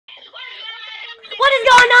What is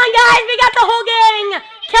going on, guys? We got the whole gang.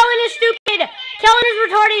 Kellan is stupid. Kellan is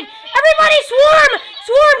retarded. Everybody swarm!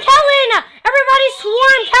 Swarm Kellan! Everybody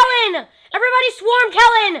swarm Kellan! Everybody swarm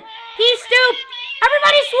Kellan! He's stupid.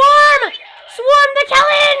 Everybody swarm! Swarm the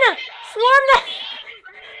Kellan! Swarm the...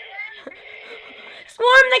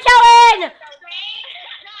 Swarm the Kellan!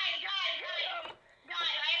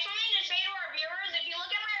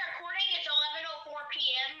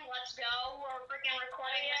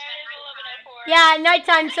 Yeah,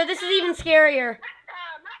 nighttime, so this is even scarier.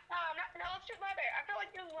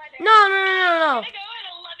 No.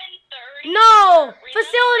 No!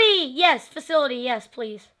 Facility! Yes, facility, yes,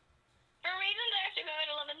 please. For reasons, I have to go at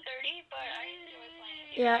 11:30, but I enjoy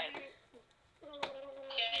playing. Yeah.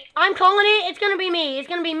 I'm calling it. It's gonna be me. It's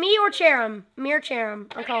gonna be me or Cherry. Me or Cherry.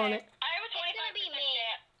 I'm calling it. I have a 25%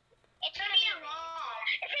 chance. It's gonna be your mom.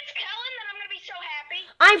 If it's Kellan, then I'm gonna be so happy.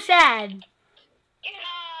 I'm sad.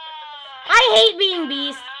 I hate being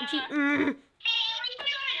Beast.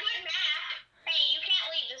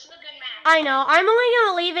 I know. I'm only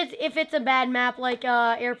gonna leave it if it's a bad map, like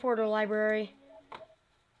airport or library.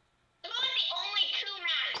 Those are the only 2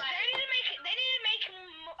 maps. They need to make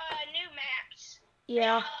new maps. Yeah. They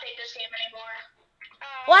don't update this game anymore.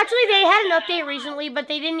 Well, actually, they had an update recently, but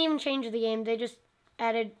they didn't even change the game. They just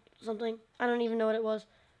added something. I don't even know what it was.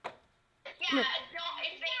 Yeah. No. Don't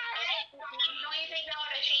you think that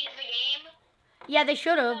would have changed the game? Yeah, they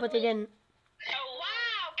should have, but they didn't. Oh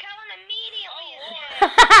wow! Kellan immediately is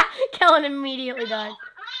dead. Kellan immediately died.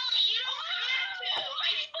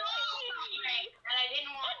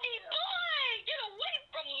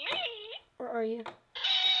 Where are you?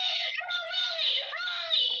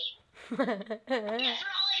 I'm not gonna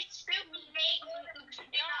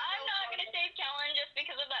save Kellan just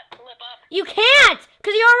because of that slip up. You can't!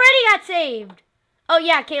 Because you already got saved. Oh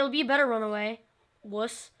yeah, Caleb, you better run away.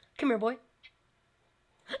 Wuss. Come here, boy.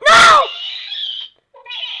 No!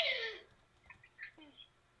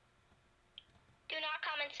 Do not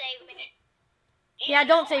come and save me. Yeah,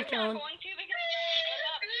 don't save Kellan.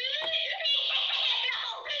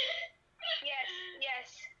 Yes.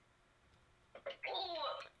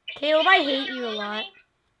 Caleb, I hate you a lot.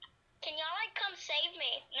 Can y'all like come save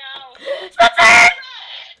me? No. Spencer!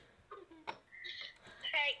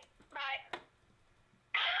 Hey, bye.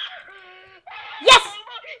 Yes!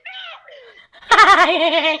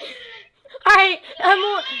 Alright,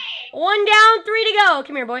 1 down, 3 to go.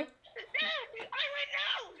 Come here, boy.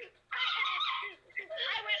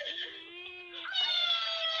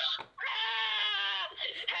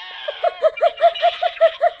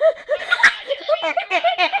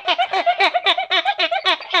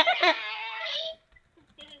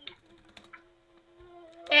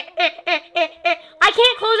 I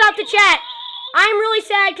can't close out the chat. I'm really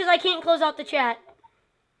sad because I can't close out the chat.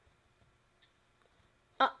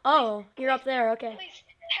 Oh, you're up there, okay. Please,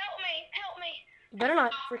 help me. You better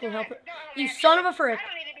not freaking help it. You son of a frick. I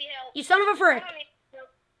don't need to be helped. You son of a frick. I don't need help.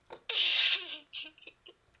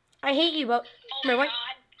 I hate you, but... Come here, boy.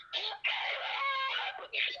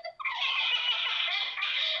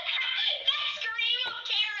 Scream of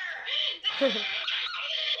terror!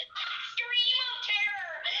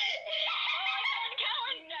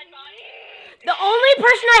 The only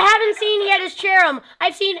person I haven't seen yet is Cherry.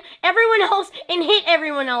 I've seen everyone else and hit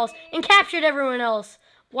everyone else and captured everyone else.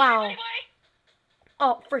 Wow.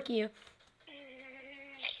 Oh, frick you.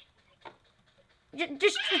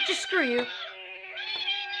 Just screw you.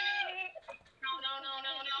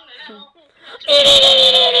 No.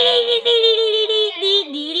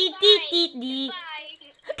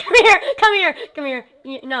 Come here.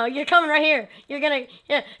 No, you're coming right here. You're gonna,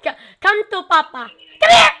 come to Papa.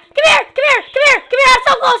 Come here. I'm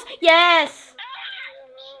so close. Yes.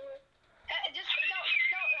 Just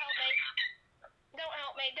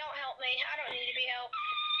don't help me. I don't need to be helped.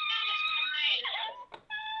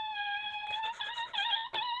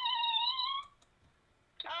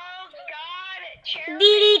 Oh God, Cherry.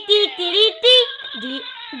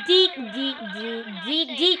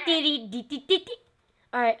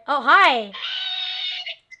 All right. Oh, hi.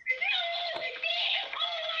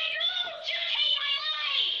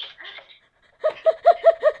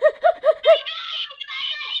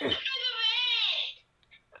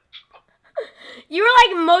 You were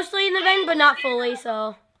like mostly in the vent, but not fully,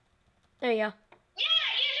 so there you go. Yeah,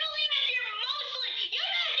 usually if you're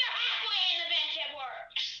halfway in the vent, it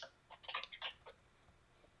works.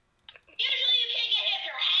 Usually you can't get hit if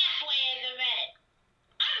you're halfway in the vent.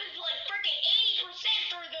 I was like freaking 80%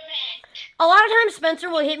 through the vent. A lot of times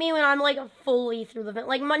Spencer will hit me when I'm like fully through the vent.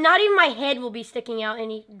 Like not even my head will be sticking out,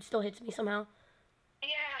 and he still hits me somehow.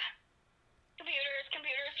 Yeah. Computers.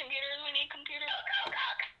 We need computers.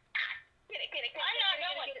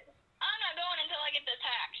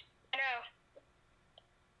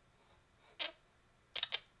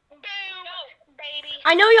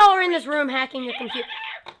 I know y'all are in this room hacking the computer.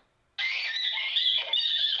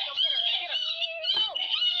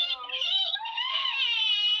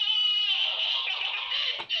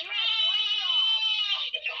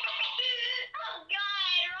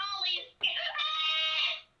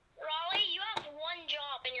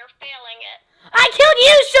 I killed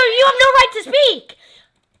you, so you have no right to speak.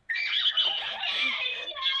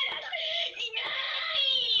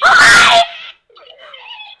 Hi!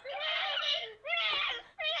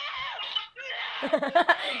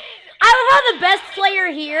 I love how the best player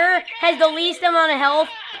here has the least amount of health.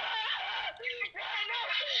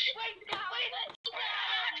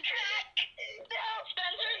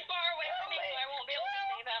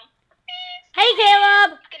 Hey,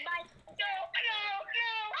 Caleb!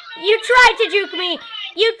 You tried to juke me!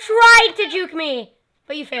 You tried to juke me!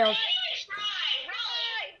 But you failed.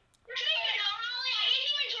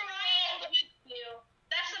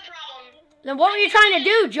 Then what were you trying to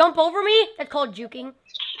do? Jump over me? That's called juking.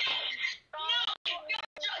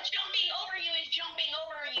 Jumping over you is jumping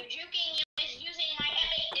over you. Juking you is using my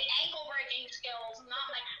epic ankle breaking skills, not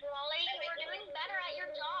my... Raleigh, you are doing better at your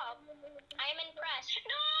job. I am impressed.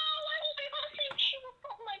 No, I will be listening to you.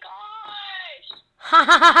 Oh my gosh. Ha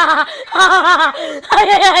ha ha ha ha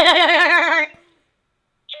ha.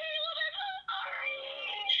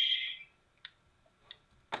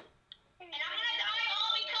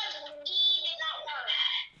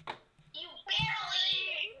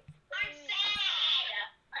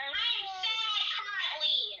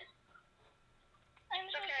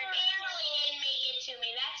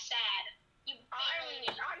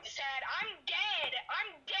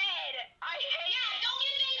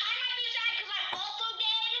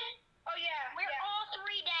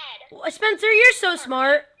 Spencer, you're so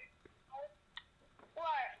smart.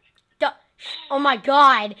 What? Oh my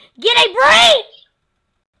god. Get a brain!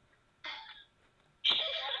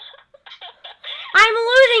 I'm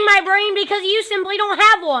losing my brain because you simply don't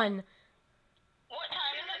have one. What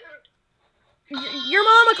time is it? Your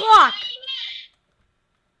mama clock.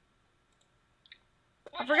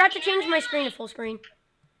 I forgot to change my screen to full screen.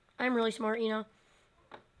 I'm really smart, you know.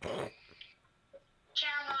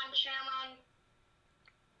 Chairman.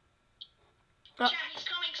 Oh. Chad, he's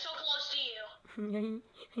coming so close to you.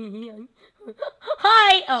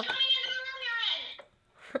 Hi! Oh. Coming into the room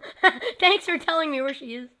you're in! Thanks for telling me where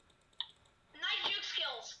she is. Nice juke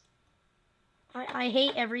skills. I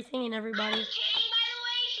hate everything and I everybody. was kidding, by the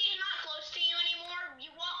way. She's not close to you anymore. You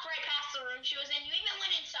walked right past the room she was in. You even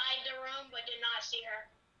went inside the room but did not see her.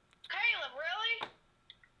 Caleb, really?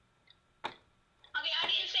 Okay, I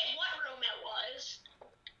didn't say what room it was.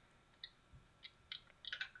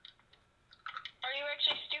 Are you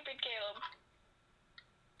actually stupid, Caleb?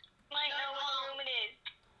 Might know what room it is.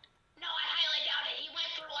 No, I highly doubt it. He went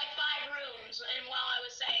through like 5 rooms and while I was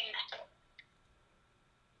saying that.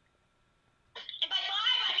 And by 5,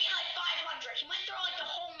 I mean like 500. He went through like the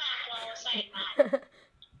whole map while I was saying that.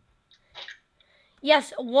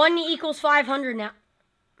 Yes, 1 equals 500 now.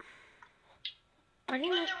 I You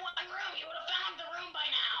didn't went through 1 room. You would have found the room by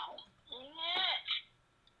now.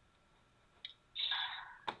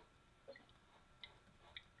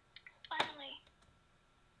 Finally.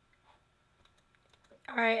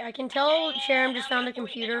 Alright, I can tell Sharon just found a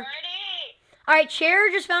computer. Alright, Cher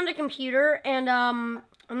just found a computer, and I'm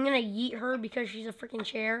gonna yeet her because she's a freaking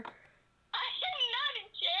chair. I am not a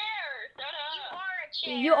chair. Shut up. You are a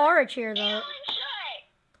chair. You are a chair, though. Kellan,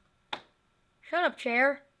 shut. Shut up,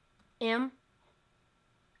 Chair. M.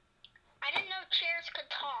 I didn't know chairs could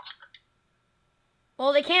talk.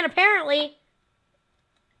 Well, they can apparently.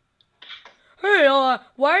 Hey,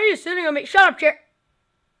 why are you sitting on me? Shut up, Chair.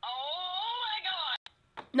 Oh my god.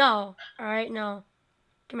 No. Alright, no.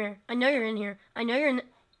 Come here. I know you're in here. I know you're in. I know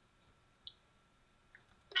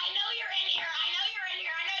you're in here. I know you're in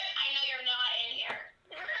here. I know you're not in here.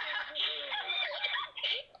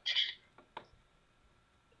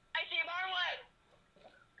 I see Marwood.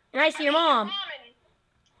 And I see your mom. Ramen.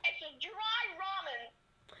 It's a dry ramen.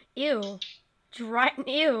 Ew. Dry.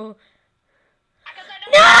 Ew.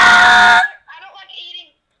 No! I don't like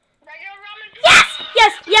eating regular ramen. Yes!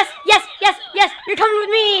 Yes! Yes! Yes! Yes! Yes! You're coming with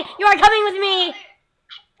me! You are coming with me!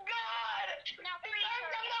 God! Now please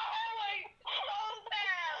from the hallway so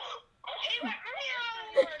fast.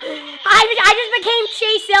 I just became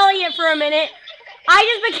Chase Elliott for a minute. I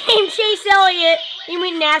just became Chase Elliott. You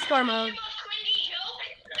mean NASCAR mode.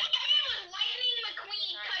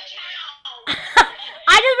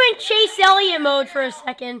 I just went Chase Elliott mode for a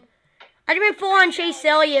second. I just went full on Chase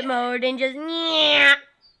Elliott mode and just yeah.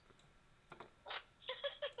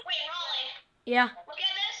 Wait, Raleigh. Yeah. Look at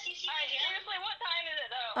this. You see my gem? Seriously, what time is it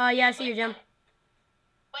though? Yeah, I see your gem.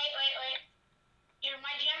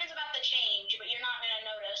 a change, but you're not gonna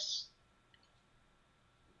notice.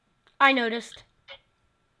 I noticed.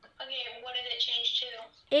 Okay, what did it change to?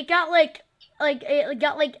 It got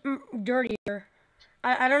dirtier.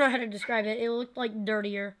 I don't know how to describe it. It looked like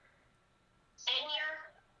dirtier. Sandier,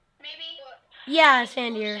 maybe? Yeah,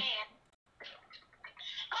 sandier.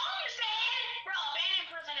 Homestead! Bro, abandoned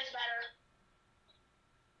prison is better.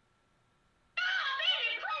 No,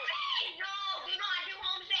 abandoned prison! No, do not do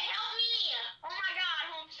Homestead. Help me! Oh my god,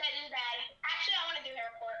 Homestead is bad. Actually, I want to do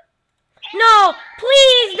airport. No,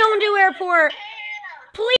 please don't do airport.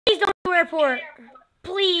 Please don't do airport.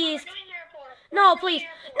 Please. Doing airport. No, please.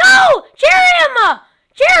 No! Jerem!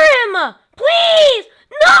 Jerem! Please!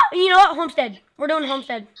 No! You know what? Homestead. We're doing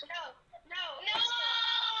Homestead. No!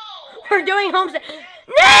 We're doing Homestead.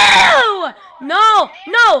 No! No!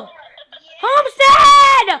 No!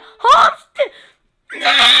 Homestead! Homestead!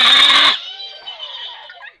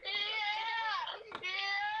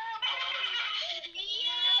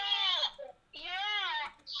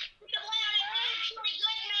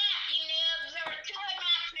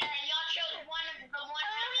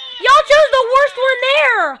 Y'all chose the worst one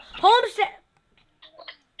there! Homestead.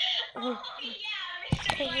 Oh.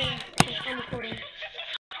 Okay, I'm recording.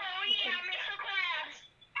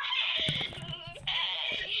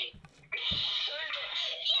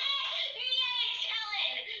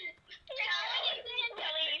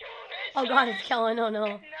 Oh god, it's Kellan, oh no. No,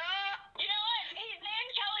 you know what? He's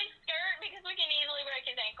named Kelly's skirt because we can easily break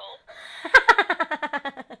his ankle.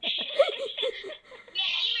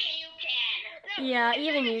 Yeah,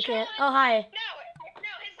 even you can. Oh, hi. No,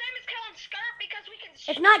 his name is Kellan Skirt because we can.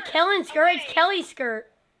 It's not Kellan's skirt, it's Kelly's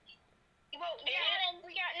skirt. Well, I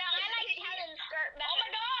like Kellan's skirt better. Oh my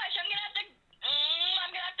gosh, I'm gonna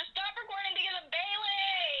have to stop recording because of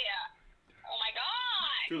Bailey. Oh my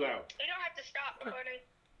god. Too loud. We don't have to stop recording.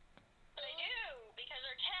 But I do because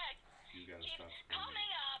our text You gotta keeps stop.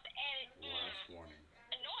 coming up and Last warning.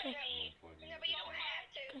 annoys me. No, but you don't have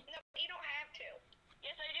to. No, you don't have to.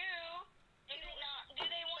 Yes, I do. Do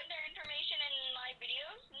they want their information in my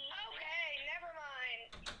videos? Okay, never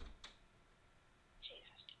mind.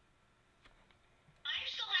 Jesus. I'm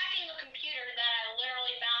still hacking the computer that I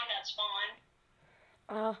literally found at spawn.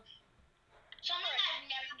 Something I've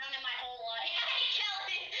never done in my whole life.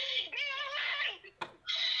 Kellan! Get away!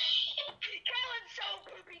 Kellan's so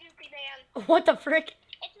poopy doopy, man. What the frick?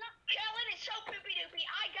 It's not. Kellan is so poopy doopy.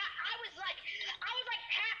 I was like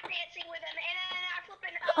tap dancing with him, and then I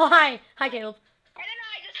flipping. Oh, hi. Hi, Caleb. And then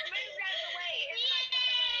I just moved out of the way. And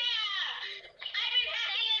I've been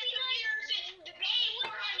hacking his computer since the day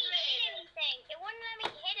 100. It wouldn't let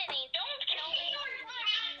me hit anything. Don't kill me.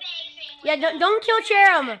 Yeah, don't kill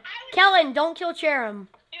Cherem. Kellan, don't kill Cherem.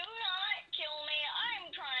 Do not kill me.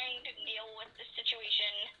 I'm trying to deal with the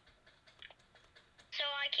situation. So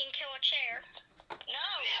I can kill a chair. No.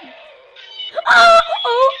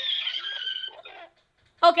 Oh!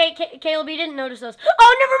 Okay, Caleb, you didn't notice us.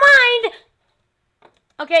 Oh, never mind!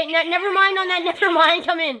 Okay, never mind on that, never mind.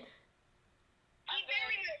 Come in.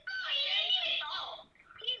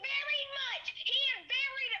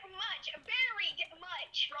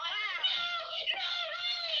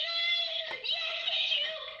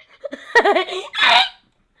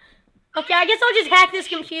 Okay, I guess I'll just hack this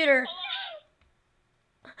computer.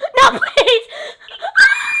 No, please!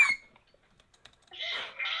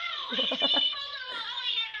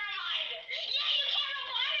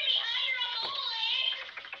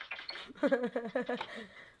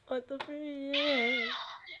 What the freak?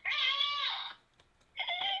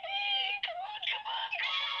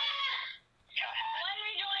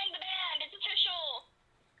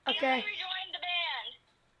 Okay.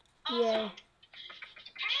 Yeah.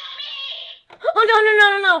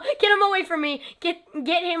 Oh no! Get him away from me! Get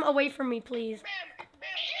him away from me, please.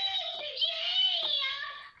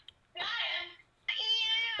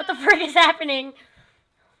 What the frick is happening?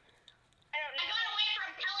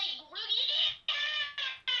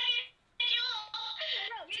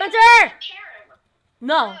 Spencer!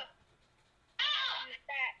 No.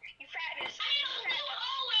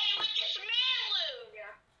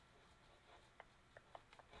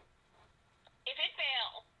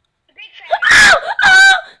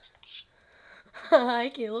 Hi,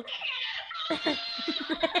 Caleb.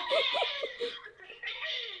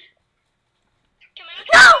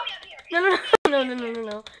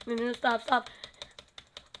 No, stop.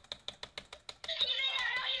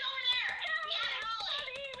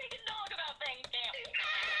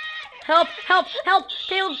 Help,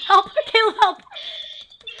 Caleb, help.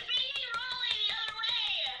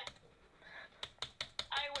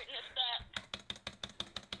 I witnessed that.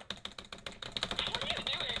 What are you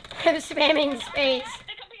doing? I'm spamming space.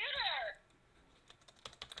 The computer!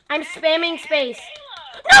 I'm spamming space.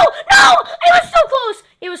 No! No! It was so close!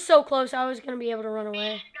 It was so close. I was going to be able to run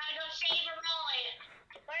away. Gotta go save a Raleigh.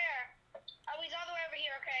 Where? Oh, he's all the way over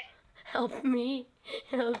here, okay. Help me.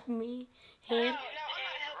 Help me. No, Hand. I'm not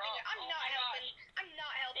helping you. I'm not helping. I'm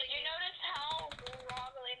not helping. Did you notice how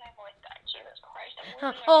groggly my voice got? Jesus Christ,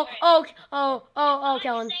 I'm Oh, losing oh, my voice.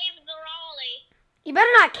 Kellan. Save the Raleigh. You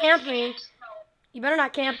better not camp me. You better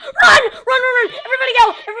not camp. Run! Run, run, run! Everybody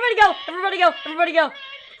go! Everybody go! Everybody go! Everybody go!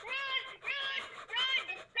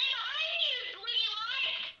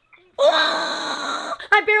 Oh,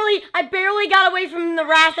 I barely got away from the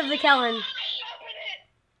wrath of the Kellan.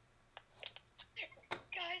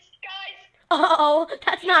 Guys. Uh-oh,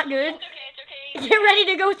 that's not good. It's okay. Get ready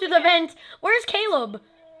to go through the vent. Where's Caleb?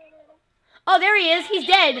 Oh, there he is. He's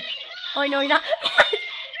dead. Oh, no, he's not.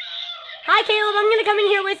 Hi, Caleb. I'm going to come in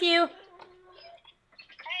here with you.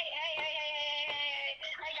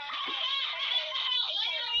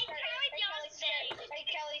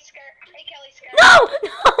 No!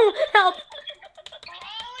 No! Help!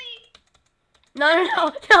 No,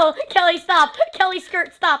 Kelly, stop. Kelly,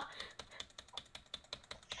 skirt, stop.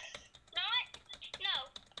 No,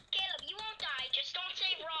 Caleb, you won't die. Just don't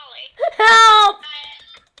save Raleigh. Help!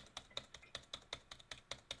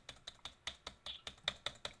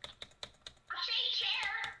 I'll save Chair.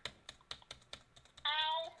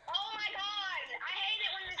 Ow. Oh my god! I hate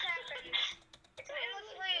it when this happens. It's an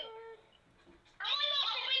endless loop. Only will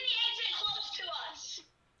open the exit close to us.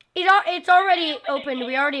 It's already opened.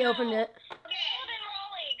 We already opened it.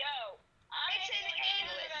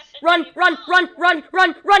 Run, run, run, run,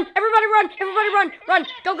 run, run. Everybody run. Everybody run. Run.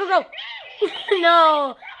 Go, go, go.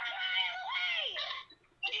 No.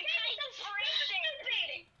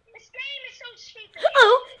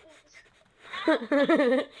 Oh.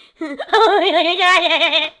 Oh,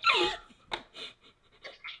 yeah.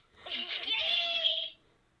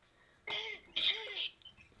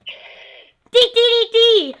 Dee, dee, dee,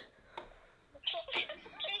 dee.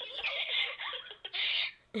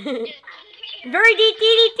 Very deep,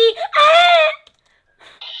 deep, deep. Ah!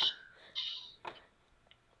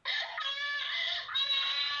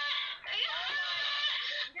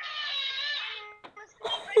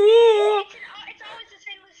 It's always the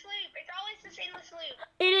same loop. It's always the same loop.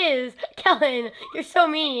 It is. Kellan, you're so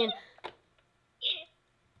mean.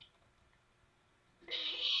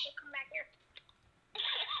 Come back here.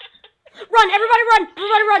 Run, everybody run.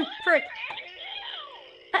 Everybody run. For it.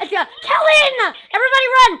 Kellan! Everybody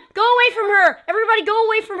run! Go away from her! Everybody go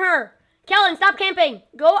away from her! Kellan, stop camping!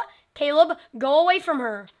 Go, Caleb, go away from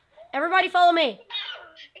her. Everybody follow me.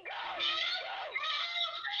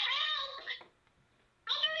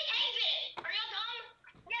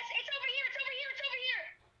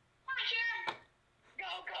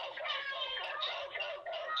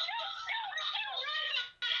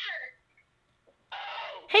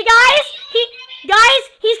 Hey guys,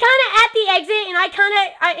 he's kind of at the exit, and I kind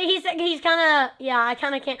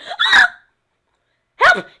of can't. Ah!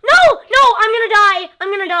 Help! No, I'm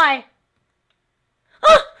gonna die.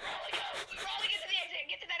 Ah!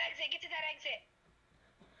 Get to that exit.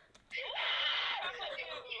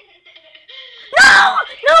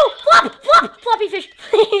 No, floppy fish,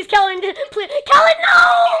 please, Kellan, please, Kellan, no.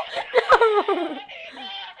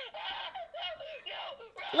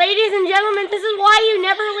 Ladies and gentlemen, this is why you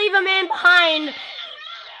never leave a man behind.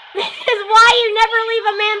 This is why you never leave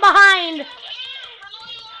a man behind.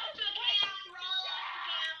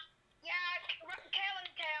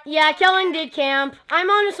 Yeah, Kellan did camp. I'm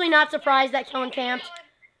honestly not surprised that Kellan camped.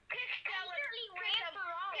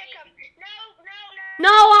 No,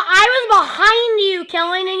 I was behind you,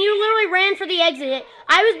 Kellan, and you literally ran for the exit.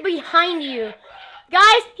 I was behind you.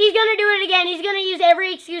 Guys, he's going to do it again. He's going to use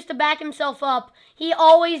every excuse to back himself up. He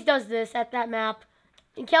always does this at that map.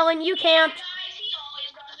 And Kellan, you camped.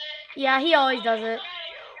 Yeah, he always does it.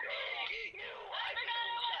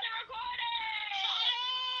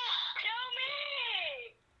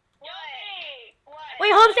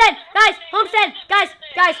 Wait, Homestead! Guys, Homestead!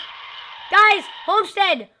 Guys,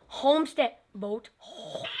 Homestead! Boat.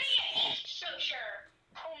 So sure.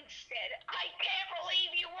 Homestead, I can't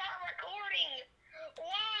believe you weren't recording.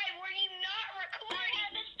 Why were you not recording? I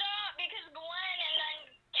had to stop because Gwen and then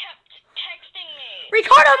kept texting me.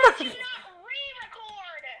 Record him! Do not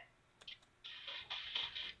re-record.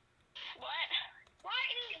 What? Why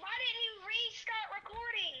didn't you restart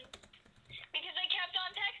recording? Because they kept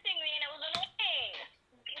on texting me and it was annoying.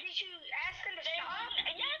 Did you ask them to stop?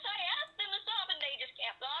 Yes, I asked them to stop and they just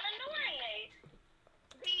kept on ignoring me.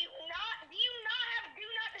 Do you not have Do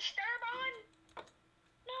Not Disturb on?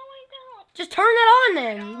 No, I don't. Just turn that on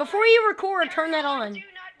then. Before you record, turn that on. Do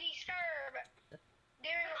Not Disturb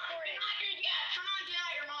during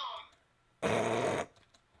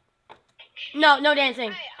No, no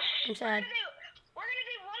dancing. Hey, I'm sad. we're gonna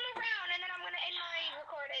do one more round, and then I'm gonna end my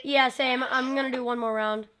recording. Yeah, same. I'm gonna do one more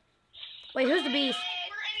round. Wait, who's the beast?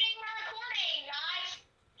 We're ending my recording, guys.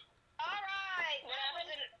 Alright, that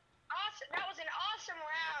was an awesome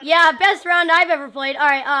round. Yeah, best round I've ever played. All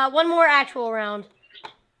right, one more actual round. Yeah,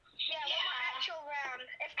 one more actual round.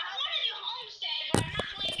 If I want to do Homestead, but I'm not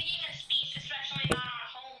playing the game as Beast, especially not on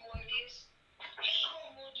home movies. I hate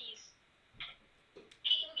home movies.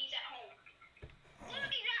 Hate movies at home.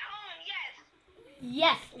 Lucy's at home, yes.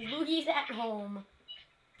 Yes, Lugie's at home.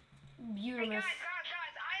 Hey, Beautiful. guys,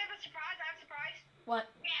 I have a surprise. What?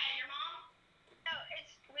 Yeah, your mom? No,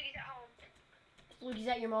 it's Lucy's at home. Lugie's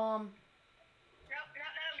at your mom. No,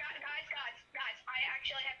 guys, I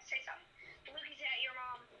actually have to say something. Lucy's at your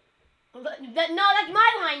mom. No, that's my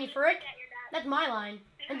line, you frick. At your dad. That's my line.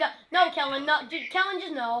 No, Kellan, no. Kellan,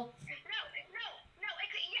 just no. No, it's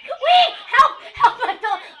Wait, help!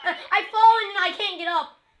 I've fallen and I can't get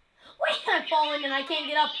up. Wait, I've fallen and I can't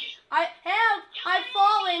get up. I've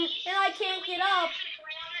fallen and I can't get up.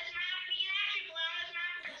 Play on this map. We can actually play on this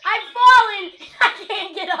map. I've fallen. I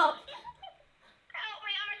can't get up. Help me,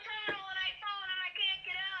 I'm a criminal and I've fallen and I can't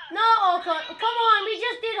get up. No, come on. We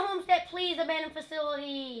just did Homestead. Please, abandoned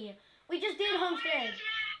facility. We just did Homestead.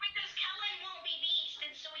 Because Kellan won't be Beast, and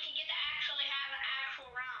so we can get to actually have an actual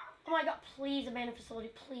round. Oh my god, please, abandoned facility.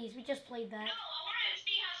 Please, we just played that. No, I want to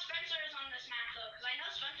see how Spencer is on this map, though, because I know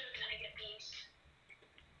Spencer's going to get Beast.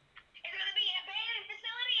 Is it gonna be abandoned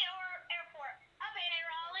facility or airport? Abandoned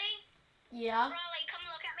Raleigh. Yeah. Raleigh, come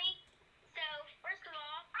look at me. So, first of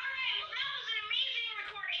all, Alright, well, that was an amazing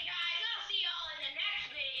recording, guys. I'll see y'all in the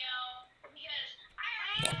next video, because I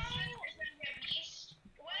already know Spencer's going to get Beast.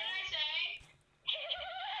 What did I say?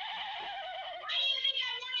 Why do you think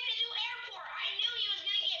I wanted to do airport? I knew he was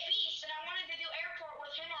going to get Beast, and I wanted to do airport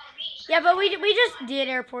with him on Beast. Yeah, but we just did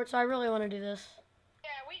airport, so I really want to do this.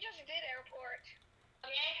 yeah, we just did airport.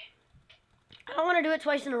 Okay? I don't want to do it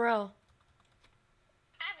twice in a row.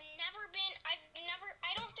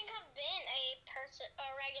 I don't think I've been a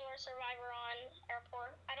regular survivor on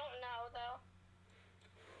airport. I don't know though.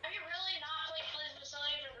 Have you really not played Fliz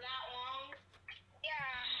Facility for that long?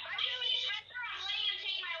 Yeah. Actually, Spencer, I'm letting him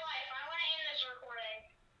take my life. I want to end this recording.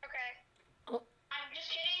 Okay. I'm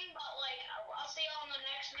just kidding, but like, I'll see y'all in the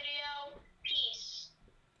next video. Peace.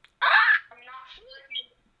 I'm not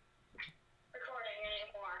recording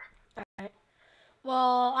anymore.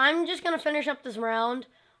 Well, I'm just gonna finish up this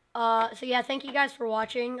round. So yeah, thank you guys for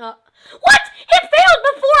watching. What? It failed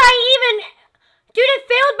before I even... Dude, it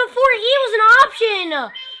failed before E was an option!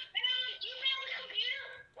 You failed the computer?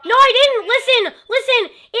 No, I didn't! Listen!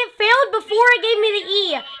 It failed before it gave me the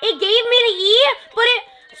E! It gave me the E, but it...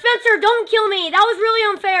 Spencer, don't kill me! That was really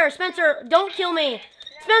unfair! Spencer, don't kill me!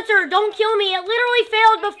 Spencer, don't kill me! It literally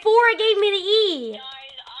failed before it gave me the E! Guys,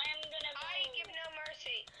 I give no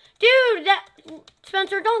mercy. Dude, that...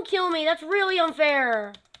 Spencer, don't kill me! That's really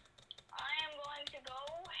unfair! I am going to go.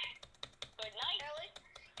 Good night.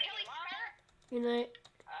 Kelly, Spirit? Good night.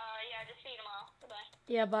 Yeah, just see you tomorrow. Goodbye.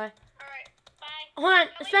 Yeah, bye. Alright. Bye. Hold on,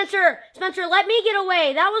 Spencer, let me get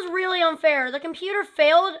away. That was really unfair. The computer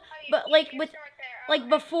failed, but like with, like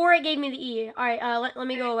before it gave me the E. All right, let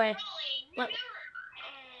me go away. I have to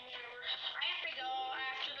go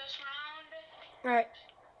after this round. All right.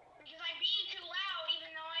 Because I'm being too loud, even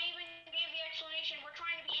though I even gave the explanation. We're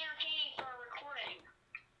trying to be entertaining for a recording.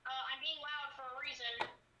 I'm being loud for a reason.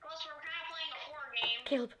 Plus, we're kind of playing a horror game.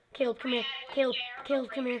 Caleb, come here. Caleb,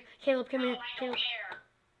 come here. Caleb, come here. I don't Caleb. care.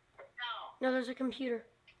 No, No, there's a computer.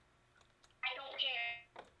 I don't care.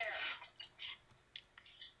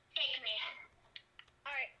 Take me.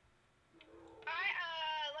 Alright.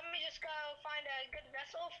 Let me just go find a good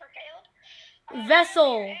vessel for Caleb.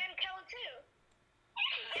 Vessel. And Kellan too.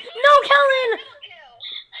 No, Kellan. Double kill.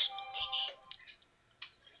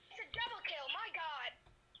 It's a double kill, my god.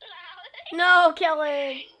 No,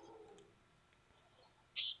 Kellan.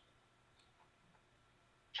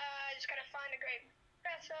 Just gotta find a great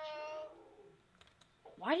vessel.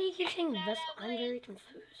 Why do you keep saying vessel? I'm very confused.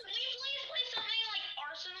 Can we please play something like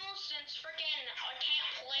Arsenal since frickin' I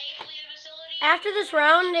can't play Fleet Facility? After this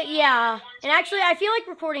round, yeah. And actually, I feel like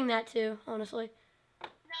recording that too, honestly.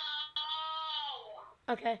 No.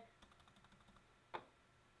 Okay.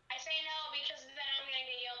 I say no because then I'm gonna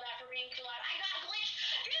get yelled at for being too loud. I got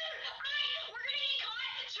glitched. Dude, we're gonna get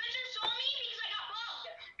caught. Spencer saw me because I got bugged.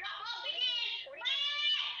 Got bugged again.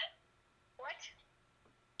 What?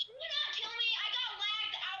 Can you not kill me? I got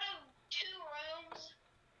lagged out of 2 rooms.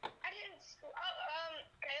 I didn't.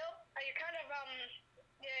 Caleb, you're kind of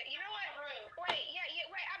yeah. You know what? Rude. Wait,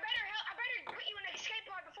 wait. I better put you in an escape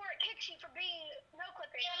pod before it kicks you for being no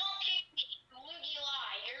clipping. It won't kick me.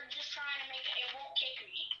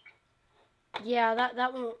 Yeah,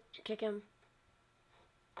 that won't kick him.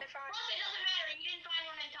 I found Plus, it doesn't matter. You didn't find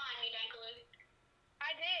one in time, you dankaloot.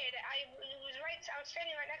 I did. I was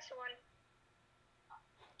standing right next to one.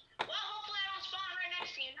 Well, hopefully I don't spawn right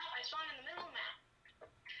next to you. No, I spawn in the middle of the map.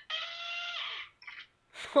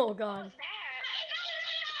 Oh God. What was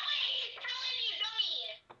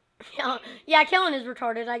that? Yeah, Kellan is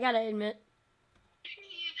retarded. I gotta admit.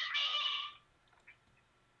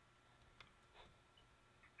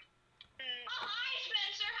 Oh, hi,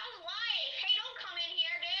 Spencer. How's life? Hey, don't come in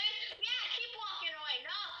here, dude. Yeah, keep walking away.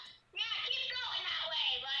 No. Yeah, keep going that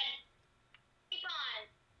way, bud. Keep on.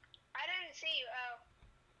 I didn't see you. Oh.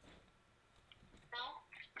 No.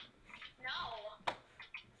 No.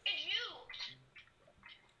 Get juked.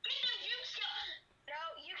 Get them juke skills. No,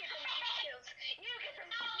 you get them juke skills. You get them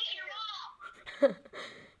I'll juke get your skills. wall.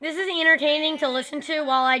 This is entertaining to listen to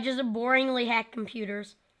while I just boringly hack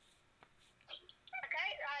computers.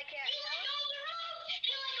 Okay, I can't. You let go of the rope.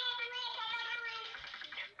 You let go of the rope.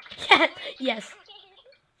 I'm on the roof. Yes.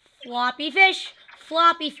 Floppy fish.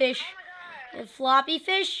 Floppy fish. Oh my god. The floppy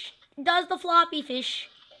fish does the floppy fish.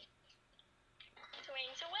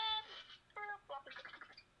 Swing to web.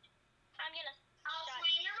 I'm gonna. I'll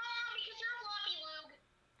swing your mom because you're a floppy lube.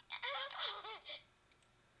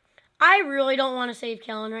 I really don't want to save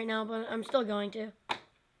Kellan right now, but I'm still going to.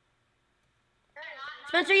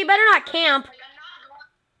 Spencer, you better not camp. Like, I'm not going.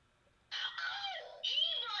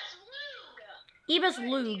 Oh, Eva's lube.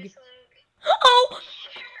 Ebus Lug. Juice Luke. Oh!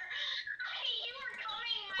 You were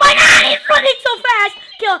coming. My God, he's running so fast!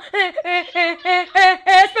 Kill.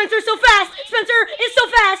 Spencer's so fast! Spencer is so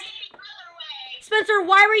fast! The other way. Spencer,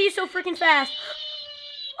 why were you so freaking fast?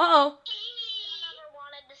 Uh-oh. Never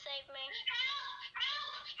wanted to save me. Help!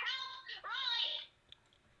 Help! Help! Riley!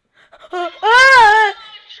 Ah!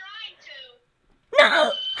 I'm trying to.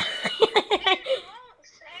 No!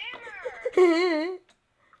 It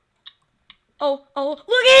won't hammer. Oh,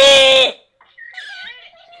 looky!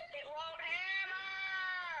 It won't hammer.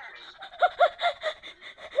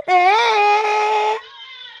 Eh.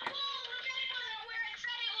 Where it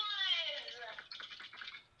said it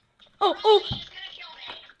was. Oh, He's gonna kill me.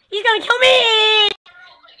 he's gonna kill me! The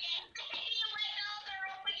rope again. You let go of the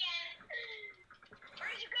rope again.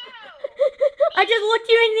 Where'd you go? I just looked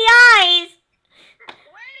you in the eyes!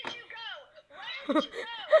 Where did you go? Where did you go?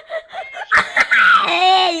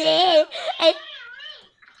 Eh. I'm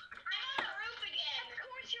on the roof again. Of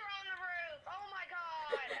course you're on the roof. Oh my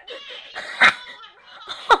god.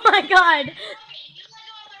 Oh my God! Okay, you let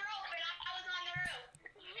go of the rope and I was on the roof.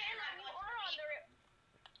 Man, you are on the roof.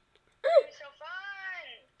 It was so fun.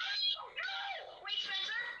 Wait,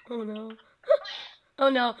 Spencer. Oh no. Oh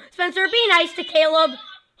no. Spencer, be nice to Caleb.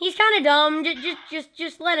 He's kind of dumb.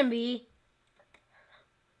 Just let him be.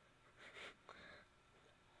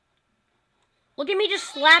 Look at me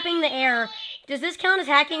just slapping the air. Does this count as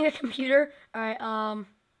hacking a computer? All right. Wait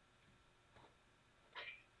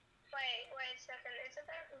a second. Is it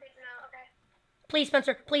there? No, okay. Please,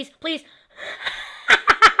 Spencer. Please.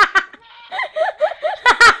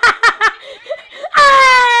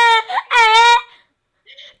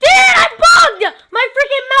 Dude, I'm bugged! My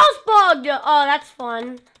freaking mouse bugged! Oh, that's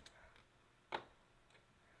fun.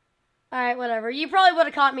 Alright, whatever. You probably would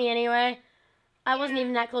have caught me anyway. I wasn't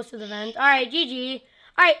even that close to the vent. Alright, GG.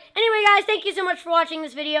 Alright, anyway, guys, thank you so much for watching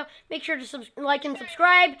this video. Make sure to like and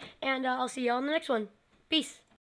subscribe, and I'll see you all in the next one. Peace.